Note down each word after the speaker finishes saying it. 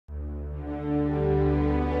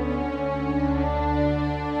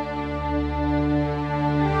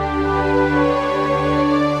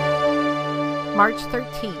March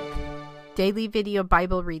 13th, Daily Video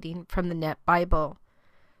Bible Reading from the Net Bible.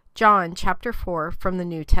 John chapter 4 from the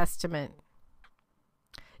New Testament.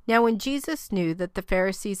 Now when Jesus knew that the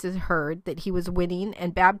Pharisees had heard that he was winning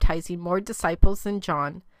and baptizing more disciples than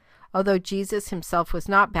John, although Jesus himself was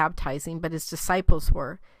not baptizing but his disciples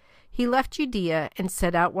were, he left Judea and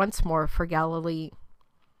set out once more for Galilee.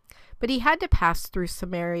 But he had to pass through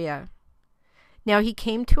Samaria. Now he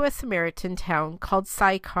came to a Samaritan town called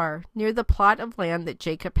Sychar, near the plot of land that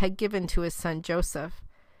Jacob had given to his son Joseph.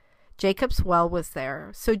 Jacob's well was there,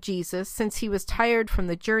 so Jesus, since he was tired from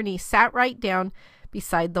the journey, sat right down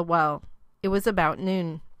beside the well. It was about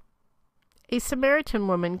noon. A Samaritan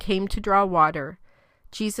woman came to draw water.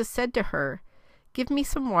 Jesus said to her, "Give me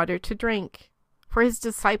some water to drink," for his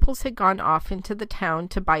disciples had gone off into the town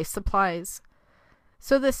to buy supplies.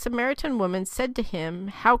 So the Samaritan woman said to him,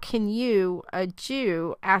 "How can you, a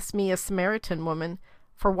Jew, ask me, a Samaritan woman,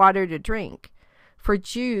 for water to drink?" For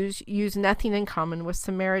Jews use nothing in common with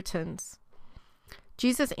Samaritans.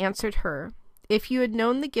 Jesus answered her, "If you had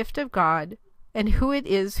known the gift of God, and who it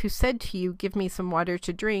is who said to you, 'Give me some water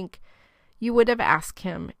to drink,' you would have asked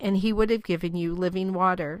him, and he would have given you living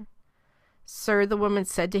water." "Sir," the woman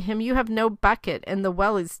said to him, "you have no bucket, and the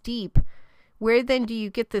well is deep. Where then do you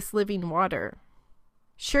get this living water?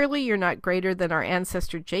 Surely you're not greater than our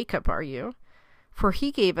ancestor Jacob, are you? For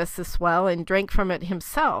he gave us this well and drank from it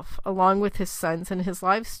himself, along with his sons and his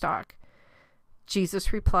livestock."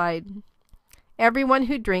 Jesus replied, "Everyone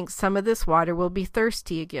who drinks some of this water will be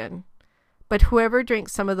thirsty again. But whoever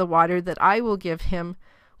drinks some of the water that I will give him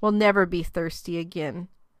will never be thirsty again.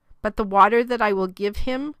 But the water that I will give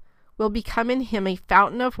him will become in him a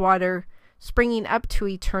fountain of water springing up to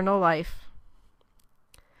eternal life."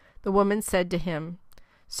 The woman said to him,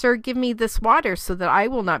 "Sir, give me this water so that I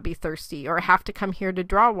will not be thirsty or have to come here to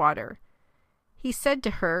draw water." He said to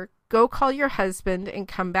her, "Go call your husband and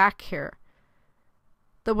come back here."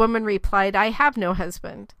 The woman replied, "I have no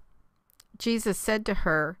husband." Jesus said to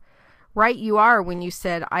her, "Right you are when you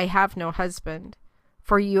said, 'I have no husband,'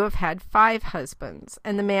 for you have had 5 husbands,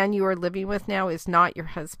 and the man you are living with now is not your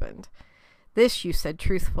husband. This you said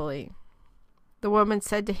truthfully." The woman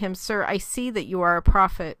said to him, "Sir, I see that you are a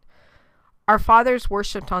prophet. Our fathers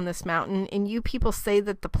worshipped on this mountain, and you people say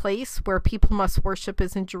that the place where people must worship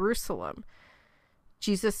is in Jerusalem."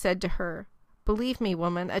 Jesus said to her, "Believe me,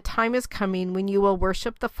 woman, a time is coming when you will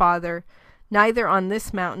worship the Father, neither on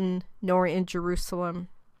this mountain nor in Jerusalem.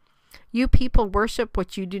 You people worship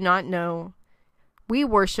what you do not know. We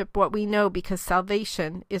worship what we know because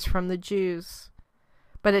salvation is from the Jews.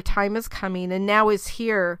 But a time is coming, and now is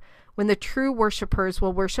here, when the true worshipers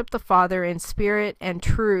will worship the Father in spirit and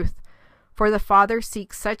truth, for the Father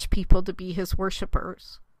seeks such people to be his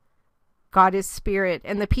worshipers. God is spirit,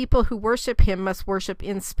 and the people who worship him must worship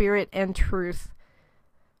in spirit and truth."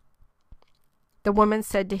 The woman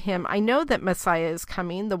said to him, "I know that Messiah is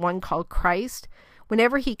coming, the one called Christ.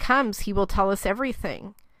 Whenever he comes, he will tell us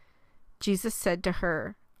everything." Jesus said to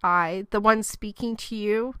her, "I, the one speaking to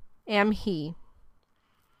you, am he."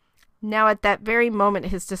 Now at that very moment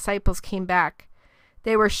his disciples came back.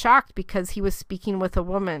 They were shocked because he was speaking with a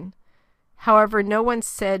woman. However, no one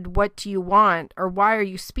said, "What do you want?" or "Why are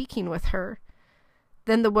you speaking with her?"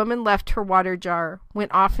 Then the woman left her water jar,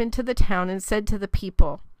 went off into the town, and said to the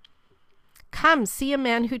people, "Come, see a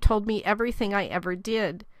man who told me everything I ever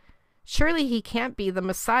did. Surely he can't be the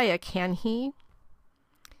Messiah, can he?"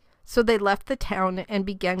 So they left the town and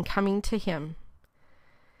began coming to him.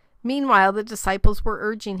 Meanwhile, the disciples were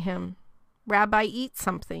urging him, "Rabbi, eat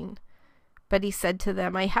something." But he said to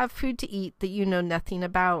them, "I have food to eat that you know nothing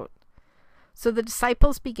about." So the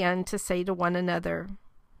disciples began to say to one another,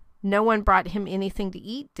 "No one brought him anything to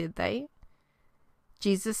eat, did they?"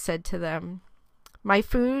 Jesus said to them, "My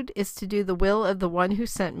food is to do the will of the one who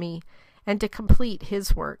sent me and to complete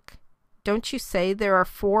his work. Don't you say there are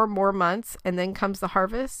 4 more months and then comes the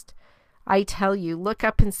harvest? I tell you, look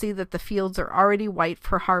up and see that the fields are already white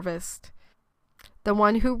for harvest. The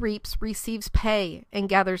one who reaps receives pay and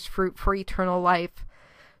gathers fruit for eternal life,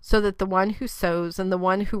 so that the one who sows and the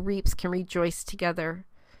one who reaps can rejoice together.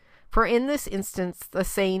 For in this instance the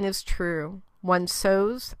saying is true, one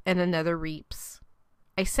sows and another reaps.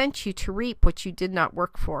 I sent you to reap what you did not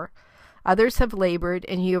work for. Others have labored,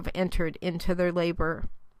 and you have entered into their labor."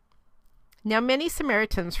 Now many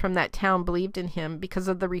Samaritans from that town believed in him because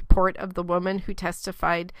of the report of the woman who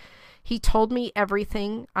testified, "He told me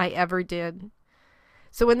everything I ever did."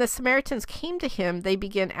 So when the Samaritans came to him, they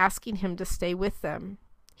began asking him to stay with them.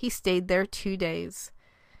 He stayed there 2 days.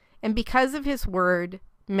 And because of his word,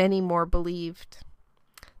 many more believed.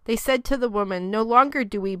 They said to the woman, "No longer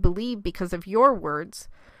do we believe because of your words,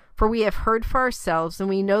 For we have heard for ourselves, and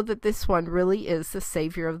we know that this one really is the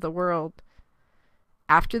Savior of the world."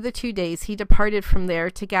 After the 2 days, he departed from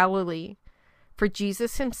there to Galilee. For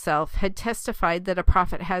Jesus himself had testified that a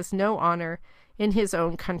prophet has no honor in his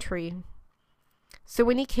own country. So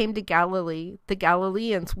when he came to Galilee, the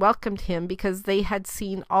Galileans welcomed him because they had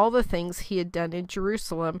seen all the things he had done in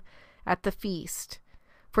Jerusalem at the feast,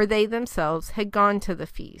 for they themselves had gone to the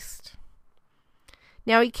feast.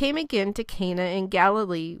 Now he came again to Cana in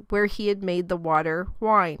Galilee, where he had made the water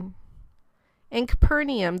wine. In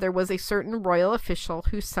Capernaum there was a certain royal official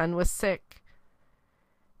whose son was sick.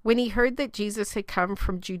 When he heard that Jesus had come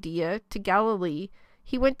from Judea to Galilee,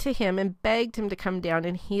 he went to him and begged him to come down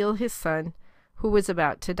and heal his son, who was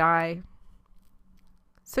about to die.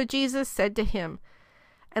 So Jesus said to him,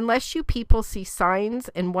 "Unless you people see signs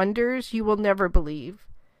and wonders, you will never believe."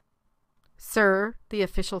 "Sir," the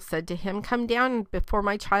official said to him, "come down before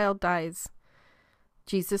my child dies."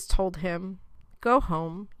 Jesus told him, "Go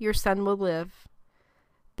home, your son will live."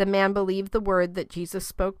 The man believed the word that Jesus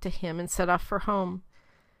spoke to him and set off for home.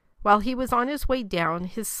 While he was on his way down,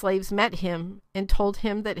 his slaves met him and told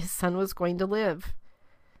him that his son was going to live.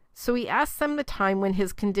 So he asked them the time when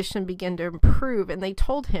his condition began to improve, and they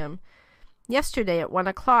told him, "Yesterday at 1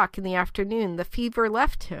 o'clock in the afternoon, the fever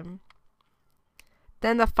left him."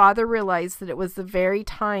 Then the father realized that it was the very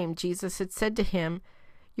time Jesus had said to him,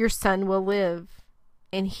 "Your son will live,"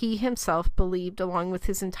 and he himself believed along with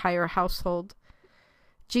his entire household.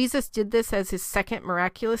 Jesus did this as his second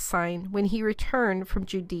miraculous sign when he returned from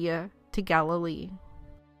Judea to Galilee.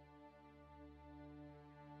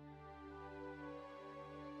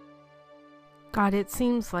 God, it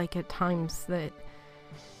seems like at times that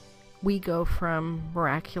we go from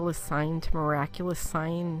miraculous sign to miraculous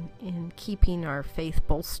sign in keeping our faith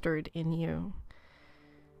bolstered in you.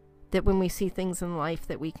 That when we see things in life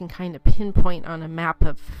that we can kind of pinpoint on a map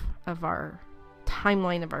of our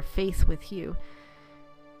timeline of our faith with you,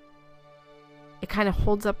 it kind of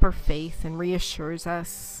holds up our faith and reassures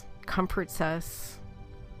us, comforts us.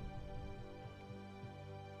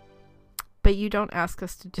 But you don't ask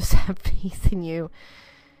us to just have faith in you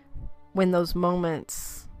when those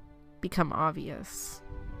moments become obvious.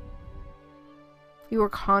 You are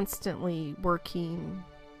constantly working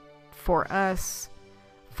for us,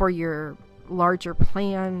 for your larger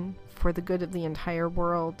plan, for the good of the entire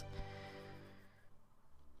world.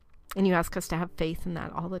 And you ask us to have faith in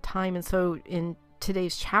that all the time. And so in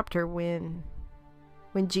today's chapter, when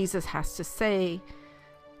Jesus has to say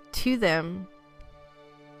to them,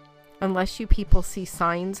 "Unless you people see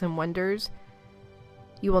signs and wonders,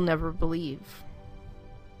 you will never believe."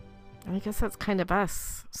 And I guess that's kind of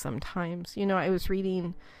us sometimes. You know, I was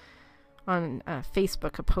reading on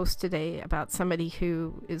Facebook a post today about somebody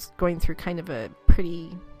who is going through kind of a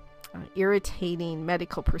pretty irritating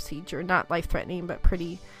medical procedure, not life-threatening, but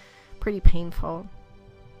pretty painful.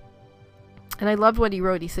 And I loved what he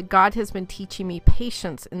wrote. He said, "God has been teaching me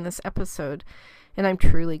patience in this episode, and I'm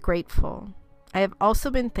truly grateful. I have also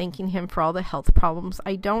been thanking him for all the health problems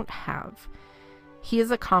I don't have. He is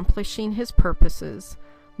accomplishing his purposes,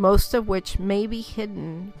 most of which may be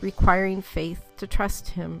hidden, requiring faith to trust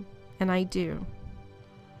him, and I do."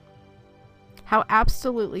 How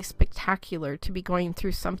absolutely spectacular to be going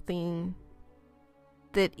through something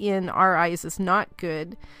that in our eyes is not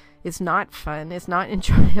good, is not fun, is not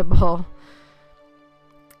enjoyable.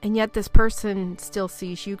 And yet this person still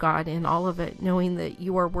sees you, God, in all of it, knowing that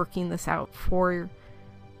you are working this out for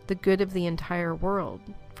the good of the entire world,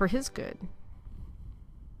 for his good.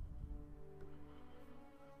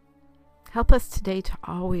 Help us today to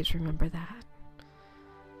always remember that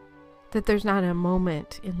there's not a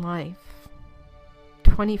moment in life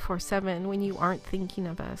 24/7 when you aren't thinking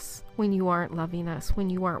of us, when you aren't loving us, when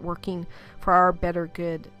you aren't working for our better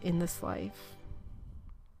good in this life.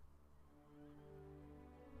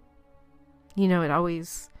 You know, it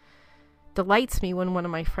always delights me when one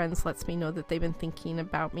of my friends lets me know that they've been thinking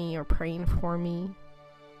about me or praying for me.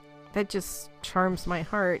 That just charms my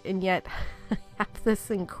heart. And yet I have this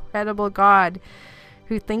incredible God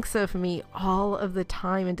who thinks of me all of the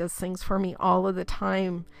time and does things for me all of the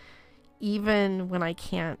time, even when I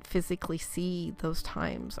can't physically see those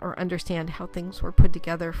times or understand how things were put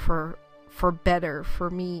together for better for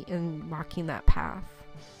me in walking that path.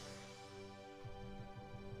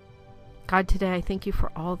 God, today I thank you for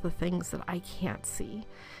all the things that I can't see.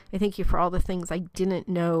 I thank you for all the things I didn't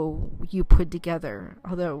know you put together,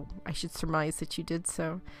 although I should surmise that you did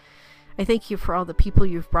so. I thank you for all the people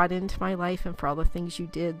you've brought into my life and for all the things you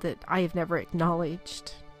did that I have never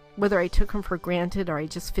acknowledged, whether I took them for granted or I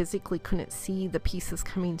just physically couldn't see the pieces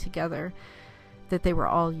coming together, that they were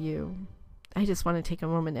all you. I just want to take a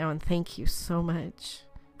moment now and thank you so much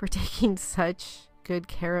for taking such good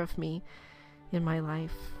care of me in my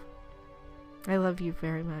life. I love you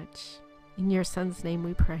very much. In your Son's name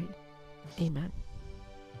we pray. Amen.